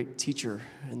the great teacher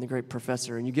and the great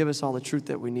professor, and you give us all the truth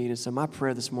that we need. And so my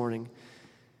prayer this morning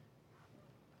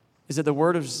is that the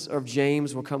word of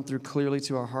James will come through clearly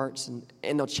to our hearts, and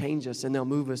they'll change us, and they'll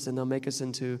move us, and they'll make us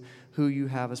into who you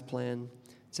have us planned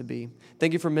to be.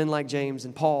 Thank you for men like James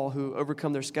and Paul who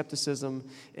overcome their skepticism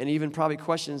and even probably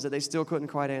questions that they still couldn't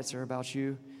quite answer about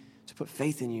you to put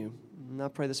faith in you. And I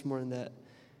pray this morning that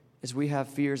as we have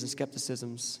fears and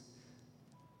skepticisms,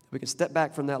 we can step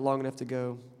back from that long enough to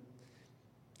go,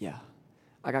 yeah,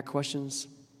 I got questions,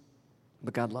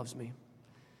 but God loves me.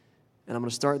 And I'm going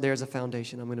to start there as a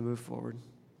foundation. I'm going to move forward.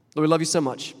 Lord, we love you so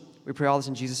much. We pray all this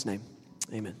in Jesus' name.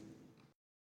 Amen.